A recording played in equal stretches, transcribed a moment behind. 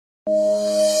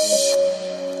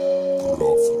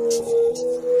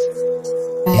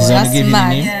That's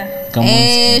mad. Yeah.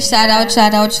 Hey, shout out to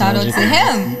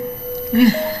him.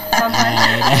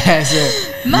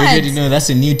 You already know that's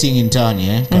a new thing in town,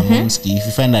 yeah? Monski. If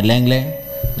you find a Lang,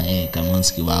 hey,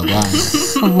 Monski, wow.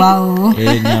 Wow.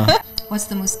 Yeah. What's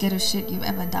the most ghetto shit you've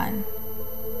ever done?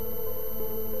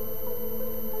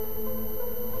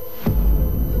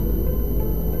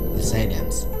 The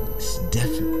silence. It's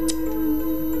definite.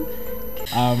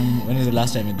 When was the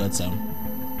last time you got some?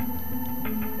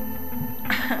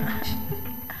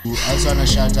 I also want to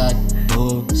shout out the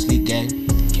whole Sleek gang.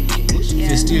 If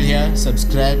you're still here,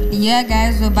 subscribe. Yeah,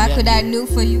 guys, we're back with that new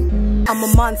for you. I'm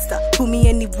a monster, put me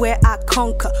anywhere I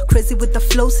conquer. Crazy with the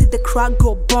flow, see the crowd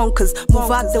go bonkers. Move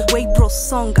out the way, bro,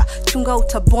 songa. Chunga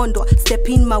utabondo, step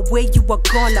in my way, you are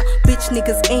gonna. Bitch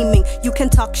niggas aiming, you can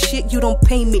talk shit, you don't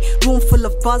pay me. Room full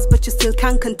of buzz, but you still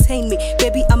can't contain me.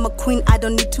 Baby, I'm a queen, I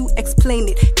don't need to explain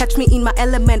it. Catch me in my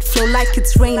element, flow like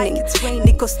it's raining.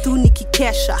 Niko stu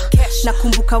nikikesha,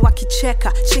 nakumbuka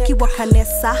wakicheka. Cheki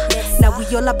wakanesa, now we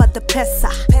all about the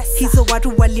pesa. Hizo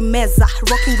watu walimeza,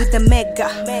 rocking with the mega.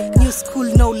 New school,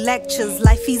 no lectures,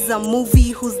 life is a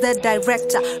movie, who's the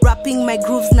director? Rapping my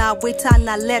grooves now, waiter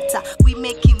na letter. We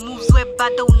making moves, we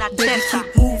bado unateta.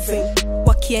 Keep moving,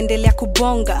 wakiendelea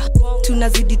kubonga,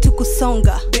 tunazidi tu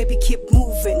kusonga. Baby keep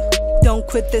moving, don't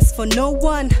quit this for no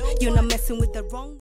one. You're not messing with the wrong